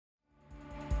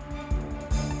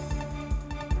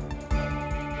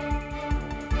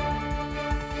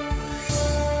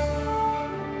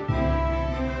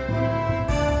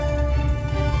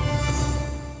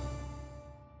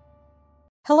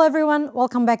Hello everyone,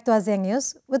 welcome back to ASEAN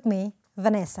News with me,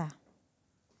 Vanessa.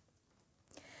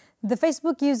 The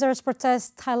Facebook users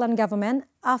protest Thailand government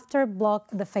after block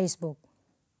the Facebook.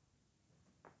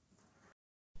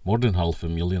 More than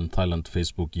 500,000 Thailand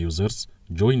Facebook users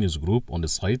join this group on the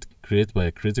site created by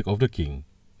a critic of the king.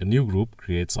 A new group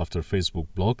creates after Facebook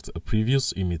blocked a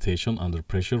previous imitation under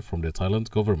pressure from the Thailand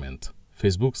government.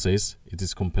 Facebook says it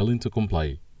is compelling to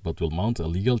comply, but will mount a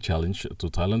legal challenge to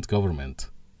Thailand government.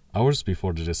 Hours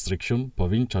before the restriction,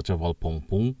 Pavin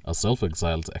Chachavalpongpung, a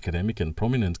self-exiled academic and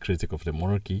prominent critic of the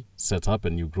monarchy, set up a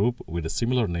new group with a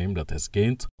similar name that has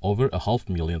gained over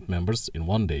 500,000 members in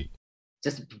one day.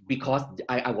 Just because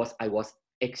I was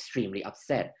extremely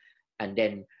upset and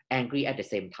then angry at the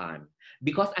same time,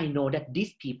 because I know that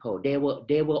these people, they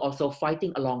were also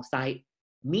fighting alongside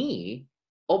me.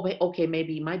 Okay,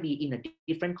 maybe might be in a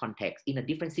different context, in a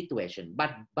different situation,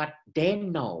 but they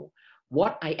know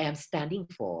what I am standing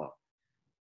for,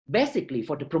 basically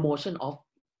for the promotion of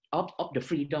the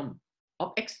freedom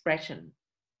of expression,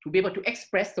 to be able to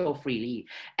express so freely.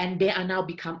 And they are now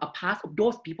become a part of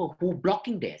those people who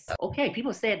blocking this. Okay,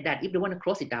 people said that if they want to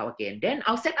close it down again, then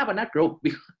I'll set up another group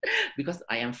because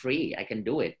I am free, I can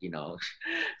do it, you know.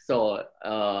 So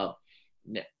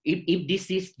if this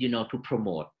is, you know, to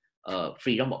promote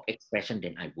freedom of expression,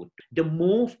 then I would. The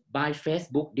move by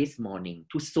Facebook this morning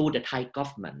to sue the Thai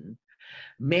government,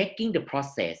 making the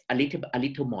process a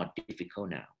little more difficult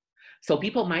now. So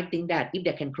people might think that if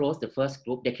they can close the first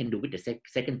group, they can do with the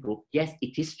second group. Yes,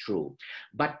 it is true.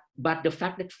 But the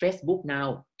fact that Facebook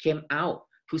now came out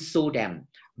to sue them,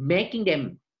 making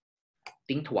them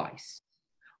think twice,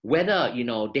 whether, you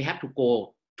know, they have to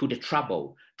go to the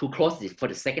trouble to close it for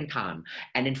the second time,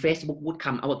 and then Facebook would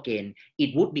come out again,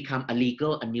 it would become a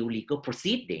new legal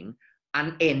proceeding,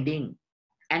 unending.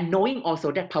 And knowing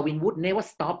also that Pavin would never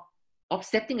stop of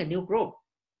setting a new group.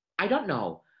 I don't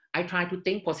know. I try to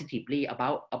think positively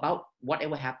about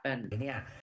whatever happened.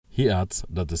 He adds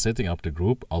that the setting up the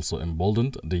group also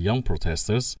emboldened the young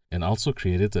protesters and also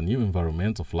created a new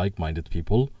environment of like-minded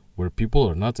people where people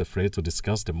are not afraid to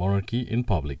discuss the monarchy in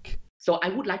public. So I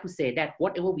would like to say that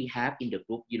whatever we have in the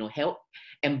group, you know, help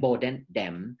embolden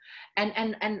them. And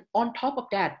on top of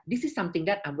that, this is something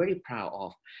that I'm very proud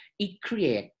of. It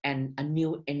creates a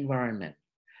new environment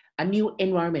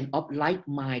of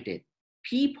like-minded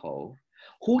people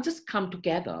who just come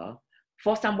together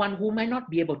for someone who might not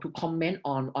be able to comment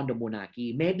on the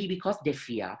monarchy, maybe because they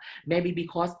fear, maybe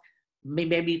because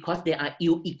they are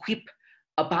ill-equipped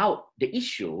about the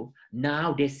issue.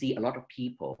 Now they see a lot of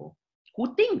people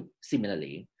who think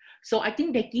similarly. So I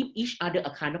think they give each other a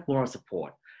kind of moral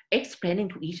support, explaining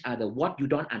to each other what you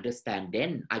don't understand,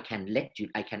 then I can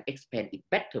explain it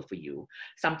better for you,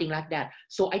 something like that.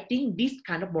 So I think this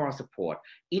kind of moral support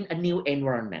in a new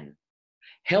environment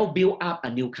help build up a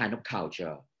new kind of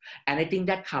culture. And I think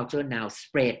that culture now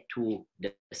spread to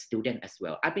the student as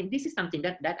well. I mean, this is something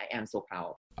that I am so proud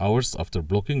of. Hours after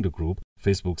blocking the group,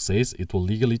 Facebook says it will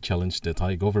legally challenge the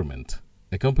Thai government.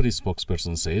 A company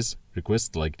spokesperson says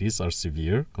requests like this are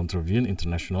severe, contravene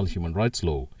international human rights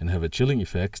law, and have a chilling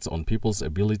effect on people's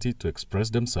ability to express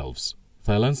themselves.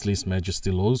 Thailand's lese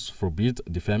majesty laws forbid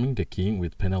defaming the king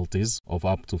with penalties of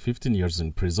up to 15 years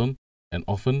in prison and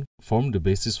often form the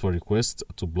basis for requests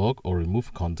to block or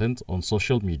remove content on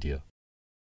social media.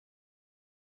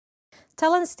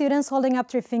 Thailand students holding up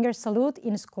three-finger salute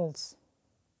in schools.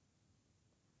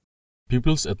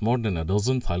 Pupils at more than a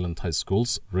dozen Thailand high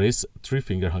schools raise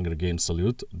three-finger Hunger Games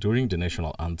salute during the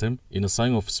national anthem in a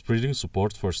sign of spreading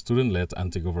support for student-led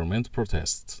anti-government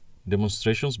protests.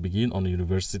 Demonstrations begin on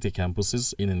university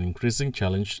campuses in an increasing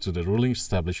challenge to the ruling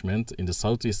establishment in the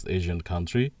Southeast Asian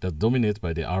country that dominate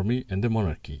by the army and the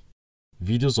monarchy.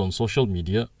 Videos on social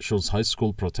media shows high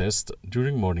school protests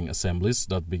during morning assemblies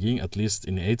that begin at least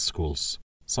in 8 schools.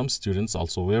 Some students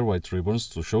also wear white ribbons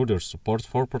to show their support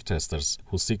for protesters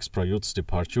who seek Prayut's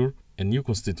departure, a new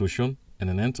constitution, and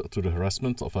an end to the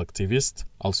harassment of activists,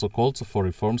 also called for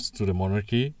reforms to the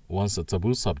monarchy, once a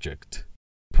taboo subject.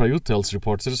 Prayut tells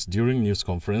reporters during news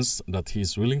conference that he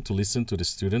is willing to listen to the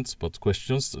students but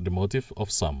questions the motive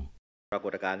of some. ปราก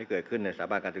ฏการณ์ที่เกิดขึ้นในสถา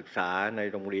บันการศึกษาใน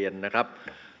โรงเรียนนะครับ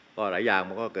ก็หลายอย่าง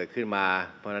มันก็เกิดขึ้นมา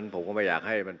เพราะฉะนั้นผมก็ไม่อยากใ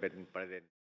ห้มันเป็นประเด็น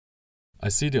I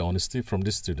see the honesty from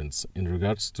the students in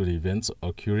regards to the events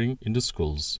occurring in the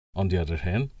schools. On the other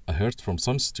hand, I heard from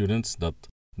some students that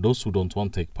those who don't want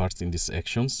to take part in these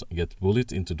actions get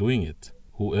bullied into doing it.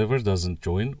 Whoever doesn't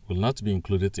join will not be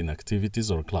included in activities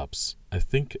or clubs. I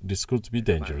think this could be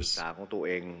dangerous. ของตัวเ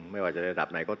องไม่ว่าจะระดับ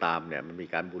ไหนก็ตามเนี่ยมันมี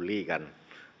การบูลลี่กัน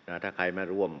นะถ้าใครมา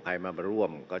ร่ว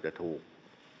มก็จะถูก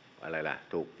อะไรล่ะ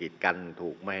ถูกกีดกันถู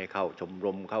กไม่ให้เข้าชมร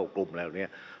มเข้ากลุ่มอะไรแบบนี้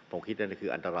ผมคิดว่านี่คือ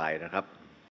อันตรายนะครับ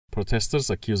Protesters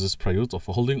accuses Prayut of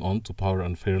holding on to power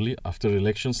unfairly after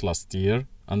elections last year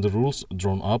under rules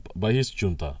drawn up by his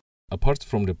junta. Apart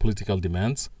from the political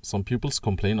demands, some pupils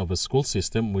complain of a school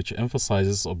system which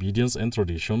emphasizes obedience and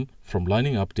tradition, from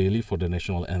lining up daily for the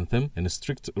national anthem and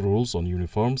strict rules on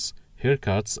uniforms,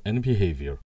 haircuts, and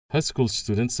behavior. High school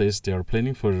students say they are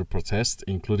planning further protests,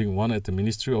 including one at the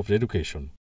Ministry of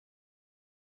Education.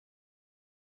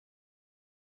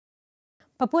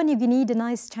 Papua New Guinea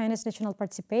denies China's national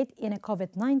participate in a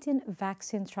COVID-19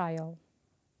 vaccine trial.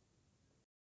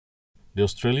 The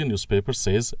Australian newspaper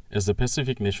says, as the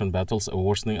Pacific nation battles a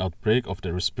worsening outbreak of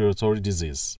the respiratory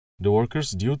disease, the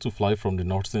workers due to fly from the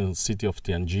northern city of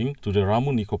Tianjin to the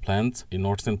Ramu Nickel plant in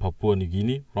northern Papua New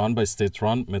Guinea, run by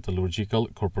state-run Metallurgical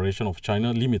Corporation of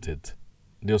China Limited.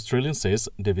 The Australian says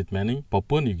David Manning,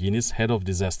 Papua New Guinea's head of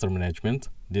disaster management,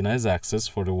 denies access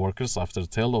for the workers after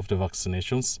tale of the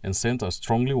vaccinations and sent a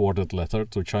strongly worded letter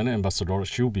to China Ambassador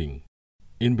Xu Bing.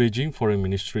 In Beijing, Foreign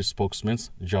Ministry spokesman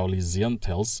Zhao Lijian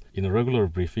tells in a regular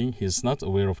briefing he is not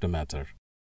aware of the matter,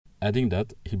 adding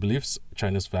that he believes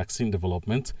China's vaccine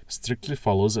development strictly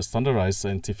follows a standardized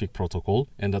scientific protocol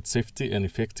and that safety and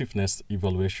effectiveness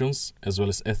evaluations as well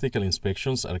as ethical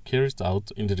inspections are carried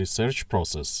out in the research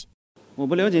process. 我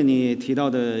不了解你提到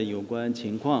的有关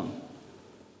情况。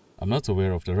 I'm not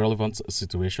aware of the relevant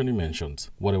situation you mentioned.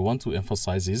 What I want to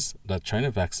emphasize is that China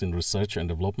vaccine research and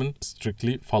development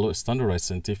strictly follow standardized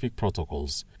scientific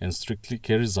protocols and strictly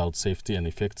carries out safety and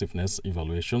effectiveness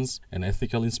evaluations and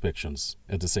ethical inspections.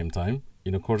 At the same time,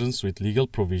 in accordance with legal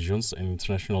provisions and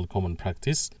international common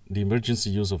practice, the emergency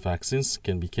use of vaccines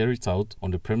can be carried out on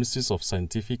the premises of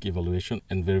scientific evaluation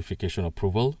and verification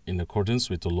approval in accordance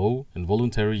with the law and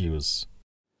voluntary use.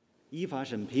 依法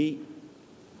审批，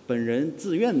本人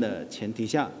自愿的前提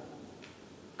下，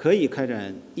可以开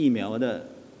展疫苗的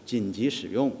紧急使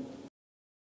用。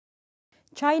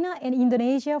 China and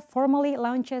Indonesia formally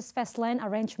launches fast lane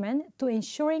arrangement to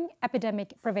ensuring epidemic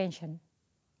prevention.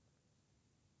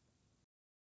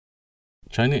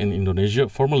 China and Indonesia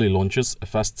formally launches a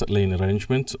fast lane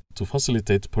arrangement to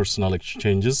facilitate personnel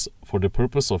exchanges for the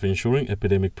purpose of ensuring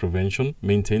epidemic prevention,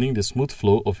 maintaining the smooth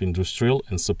flow of industrial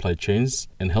and supply chains,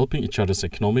 and helping each other's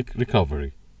economic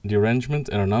recovery. The arrangement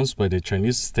are announced by the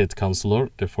Chinese State Councillor,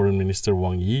 the Foreign Minister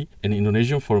Wang Yi, and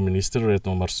Indonesian Foreign Minister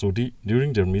Retno Marsudi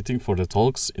during their meeting for the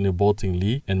talks in Boting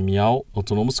Li and Miao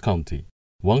Autonomous County.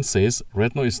 Wang says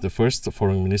Retno is the first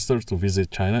foreign minister to visit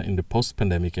China in the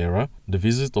post-pandemic era. The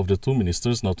visit of the two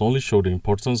ministers not only shows the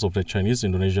importance of the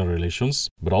Chinese-Indonesian relations,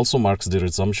 but also marks the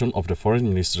resumption of the foreign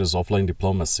ministers' offline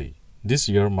diplomacy. This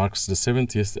year marks the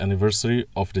 70th anniversary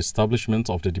of the establishment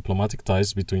of the diplomatic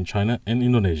ties between China and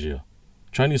Indonesia.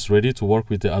 China is ready to work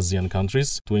with the ASEAN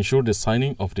countries to ensure the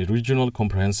signing of the Regional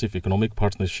Comprehensive Economic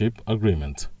Partnership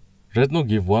Agreement. Retno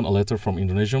gave a letter from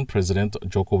Indonesian President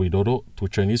Joko Widodo to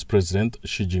Chinese President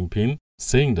Xi Jinping,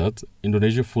 saying that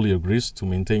Indonesia fully agrees to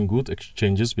maintain good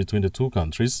exchanges between the two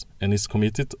countries and is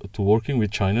committed to working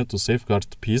with China to safeguard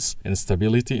peace and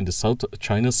stability in the South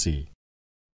China Sea.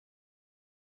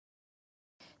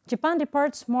 Japan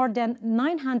reports more than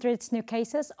 900 new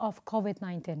cases of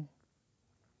COVID-19.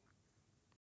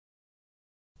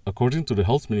 According to the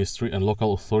Health Ministry and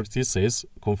local authorities says,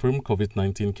 confirmed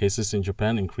COVID-19 cases in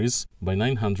Japan increased by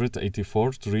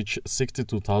 984 to reach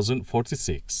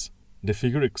 62,046. The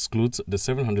figure excludes the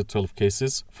 712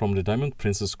 cases from the Diamond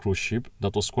Princess cruise ship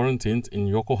that was quarantined in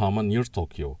Yokohama near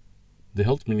Tokyo. The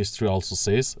Health Ministry also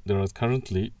says there are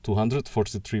currently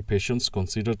 243 patients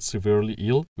considered severely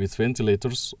ill with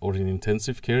ventilators or in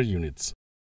intensive care units.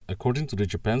 According to the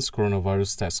Japan's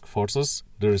coronavirus task forces,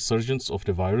 the resurgence of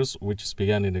the virus, which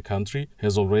began in the country,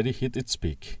 has already hit its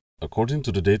peak. According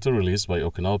to the data released by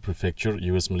Okinawa Prefecture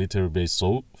U.S. military base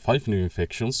saw 5 new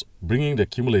infections, bringing the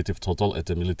cumulative total at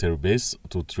the military base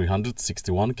to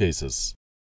 361 cases.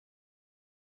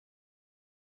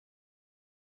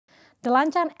 The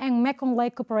Lancang and Mekong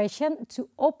Lake Cooperation to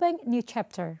open new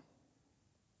chapter.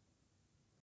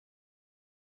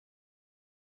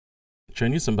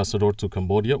 Chinese ambassador to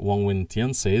Cambodia Wang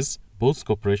Wen-tian says both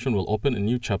cooperation will open a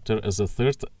new chapter as the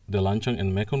third the Lancang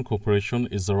and Mekong cooperation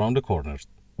is around the corner.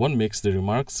 One makes the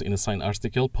remarks in a signed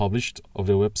article published on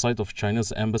the website of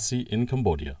China's embassy in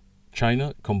Cambodia.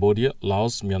 China, Cambodia,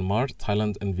 Laos, Myanmar,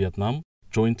 Thailand and Vietnam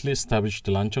jointly established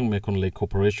the Lancang-Mekong Lake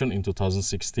Cooperation in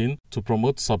 2016 to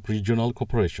promote sub-regional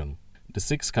cooperation. The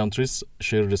 6 countries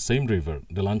share the same river,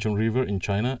 the Lancang River in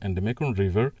China and the Mekong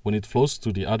River when it flows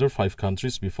to the other 5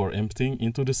 countries before emptying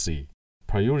into the sea.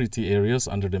 Priority areas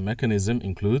under the mechanism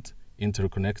include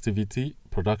interconnectivity,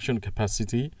 production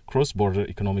capacity, cross-border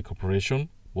economic cooperation,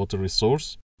 water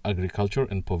resource, agriculture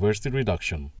and poverty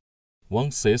reduction.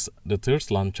 Wang says the third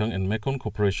Lanchang and Mekong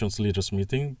Cooperation Leaders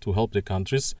Meeting to help the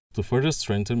countries to further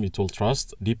strengthen mutual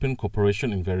trust, deepen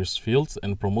cooperation in various fields,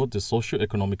 and promote the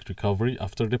socio-economic recovery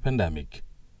after the pandemic.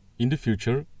 In the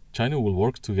future, China will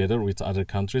work together with other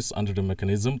countries under the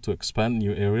mechanism to expand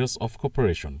new areas of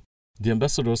cooperation. The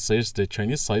ambassador says the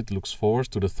Chinese side looks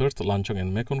forward to the third Lanchang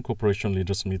and Mekong Cooperation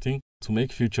Leaders Meeting to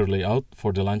make future layout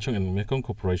for the Lanchang and Mekong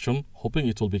Cooperation, hoping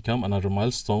it will become another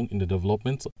milestone in the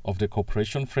development of the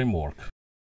cooperation framework.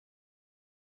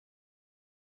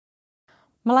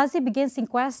 Malaysia begins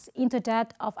inquest into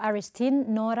death of Irish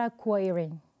teen Nora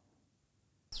Kuo-Iring.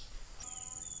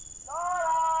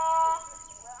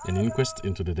 An inquest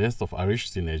into the death of Irish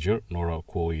teenager Nora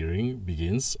Kuo-Iring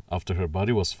begins after her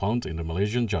body was found in the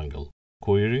Malaysian jungle.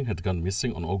 Kuo-Iring had gone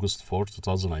missing on August 4,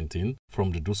 2019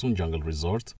 from the Dusun Jungle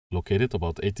Resort, located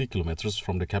about 80 kilometers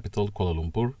from the capital Kuala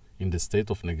Lumpur in the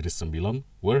state of Negeri Sembilan,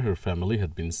 where her family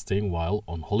had been staying while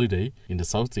on holiday in the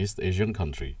Southeast Asian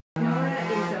country. Nora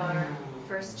is our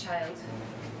first child.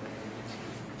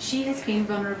 She has been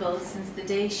vulnerable since the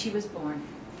day she was born.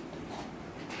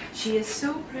 She is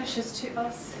so precious to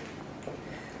us,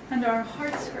 and our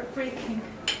hearts are breaking.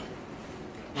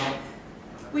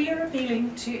 We are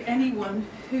appealing to anyone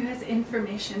who has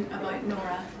information about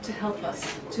Nora to help us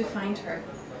to find her.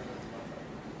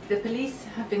 The police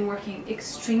have been working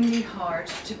extremely hard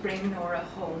to bring Nora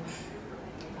home.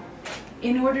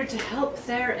 In order to help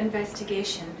their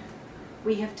investigation,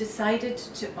 we have decided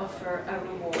to offer a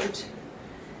reward.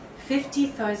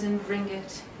 50,000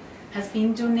 ringgit has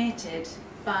been donated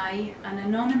by an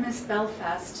anonymous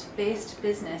Belfast-based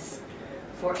business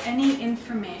for any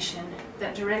information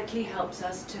that directly helps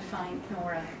us to find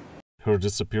Nora. Her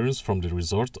disappearance from the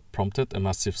resort prompted a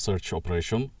massive search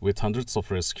operation, with hundreds of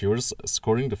rescuers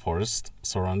scouring the forest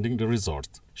surrounding the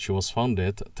resort. She was found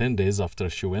dead 10 days after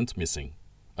she went missing.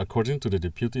 According to the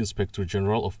Deputy Inspector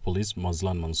General of Police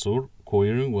Mazlan Mansour,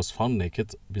 Kuo-Iring was found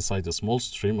naked beside a small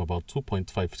stream about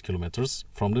 2.5 kilometers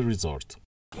from the resort.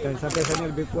 Dan sampai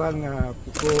sana lebih kurang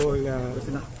pukul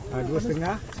 2.30,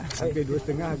 hampir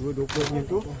 2.30, 2.20 macam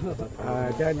tu,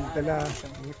 dan telah.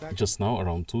 Just now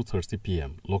around 2:30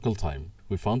 p.m. local time,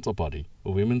 we found a body,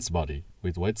 a woman's body,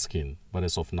 with white skin, but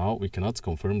as of now we cannot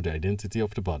confirm the identity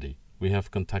of the body. We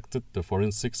have contacted the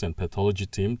forensics and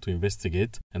pathology team to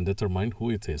investigate and determine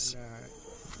who it is.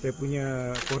 Saya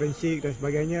punya forensik dan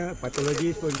sebagainya,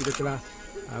 patologis pun kita telah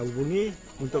hubungi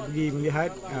untuk pergi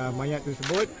melihat mayat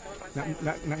tersebut.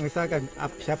 Nak mengesahkan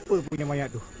siapa punya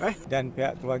mayat tu, dan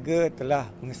pihak keluarga telah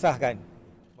mengesahkan.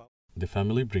 The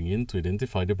family bring in to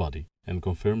identify the body and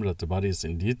confirm that the body is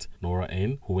indeed Nora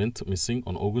Ain, who went missing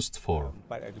on August 4.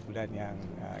 4 bulan yang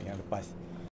lepas.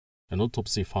 An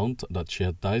autopsy found that she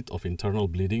had died of internal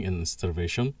bleeding and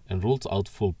starvation and ruled out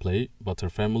foul play, but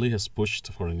her family has pushed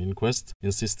for an inquest,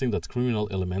 insisting that criminal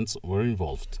elements were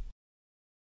involved.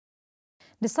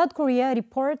 The South Korea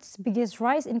reports biggest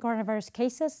rise in coronavirus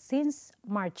cases since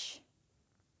March.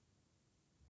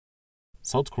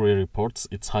 South Korea reports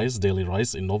its highest daily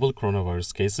rise in novel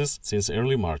coronavirus cases since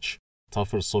early March.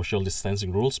 Tougher social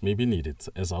distancing rules may be needed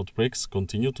as outbreaks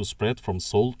continue to spread from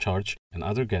Seoul, Charge, and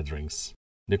other gatherings.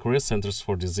 The Korea Centers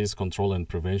for Disease Control and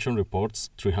Prevention reports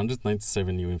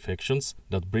 397 new infections.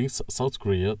 That brings South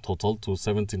Korea total to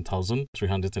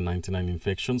 17,399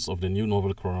 infections of the new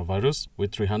novel coronavirus,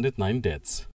 with 309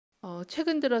 deaths.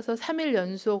 최근 들어서 3일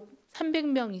연속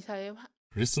 300명 이상의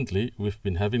Recently, we've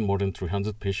been having more than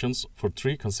 300 patients for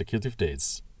 3 consecutive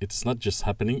days. It's not just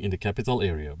happening in the capital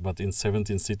area, but in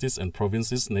 17 cities and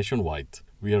provinces nationwide.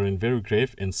 We are in very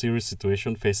grave and serious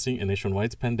situation facing a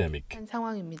nationwide pandemic.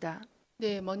 상황입니다.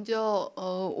 네, 먼저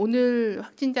오늘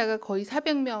확진자가 거의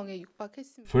 400명에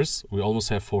육박했습니다. First, we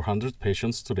almost have 400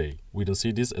 patients today. We don't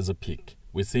see this as a peak.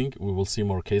 We think we will see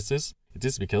more cases. It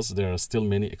is because there are still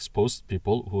many exposed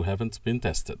people who haven't been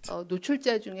tested.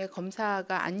 노출자 중에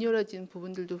검사가 안 이루어진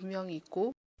부분들도 분명히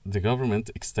있고. The government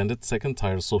extended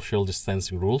second-tier social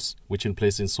distancing rules, which in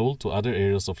place in Seoul, to other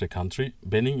areas of the country,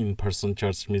 banning in-person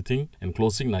church meeting and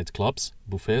closing nightclubs,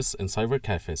 buffets, and cyber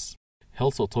cafes.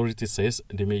 Health authority says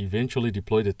they may eventually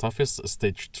deploy the toughest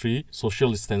Stage 3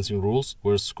 social distancing rules,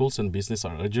 where schools and business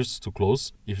are urged to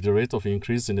close if the rate of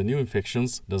increase in the new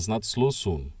infections does not slow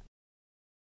soon.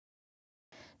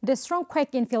 The strong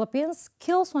quake in Philippines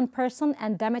kills 1 person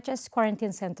and damages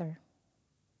quarantine center.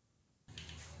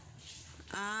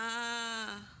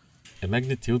 A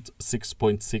magnitude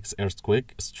 6.6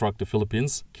 earthquake struck the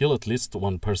Philippines, killed at least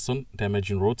 1 person,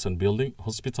 damaging roads and building,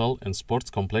 hospital and sports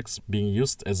complex being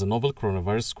used as a novel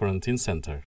coronavirus quarantine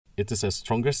center. It is the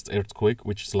strongest earthquake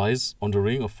which lies on the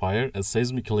ring of fire, a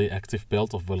seismically active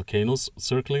belt of volcanoes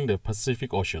circling the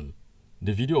Pacific Ocean.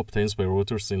 The video obtained by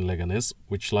Reuters in Leganés,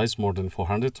 which lies more than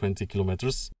 420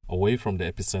 kilometers away from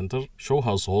the epicenter, show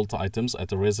household items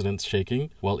at a residence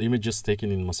shaking, while images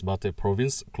taken in Masbate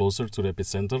province, closer to the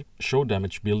epicenter, show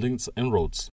damaged buildings and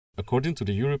roads. According to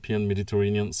the European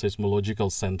Mediterranean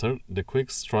Seismological Center, the quake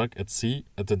struck at sea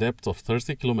at a depth of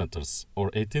 30 kilometers,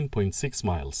 or 18.6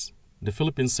 miles. The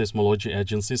Philippine Seismology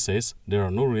Agency says there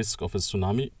are no risk of a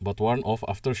tsunami, but warn of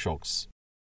aftershocks.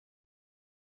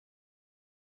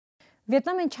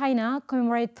 Vietnam and China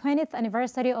commemorate 20th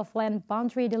anniversary of land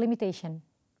boundary delimitation.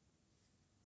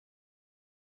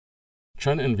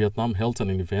 China and Vietnam held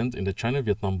an event in the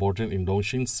China-Vietnam border in Dong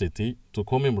Xin City to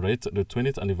commemorate the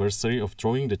 20th anniversary of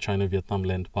drawing the China-Vietnam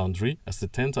land boundary as the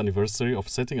 10th anniversary of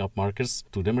setting up markers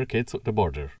to demarcate the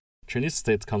border. Chinese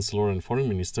State Councilor and Foreign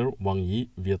Minister Wang Yi,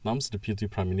 Vietnam's Deputy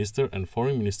Prime Minister and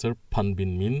Foreign Minister Pan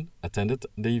Bin Min attended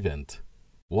the event.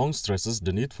 Wang stresses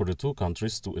the need for the two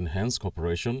countries to enhance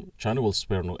cooperation. China will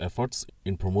spare no efforts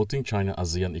in promoting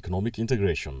China-ASEAN economic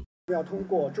integration.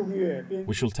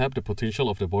 We should tap the potential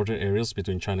of the border areas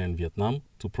between China and Vietnam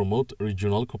to promote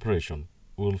regional cooperation.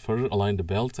 We will further align the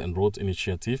Belt and Road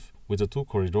Initiative with the two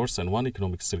corridors and one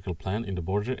economic circle plan in the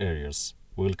border areas.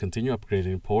 We will continue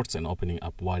upgrading ports and opening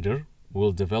up wider. We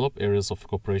will develop areas of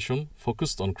cooperation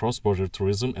focused on cross-border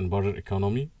tourism and border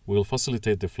economy. We will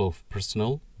facilitate the flow of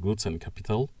personnel, goods and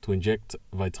capital to inject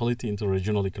vitality into the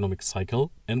regional economic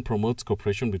cycle and promote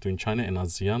cooperation between China and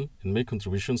ASEAN and make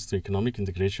contributions to economic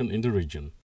integration in the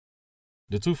region.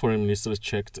 The two foreign ministers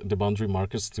checked the boundary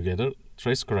markers together,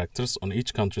 traced characters on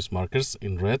each country's markers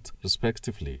in red,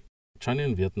 respectively. China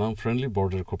and Vietnam friendly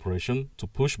border cooperation to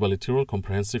push bilateral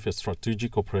comprehensive and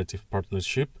strategic cooperative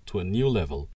partnership to a new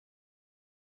level.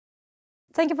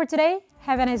 Thank you for today.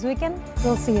 Have a nice weekend.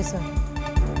 We'll see you soon.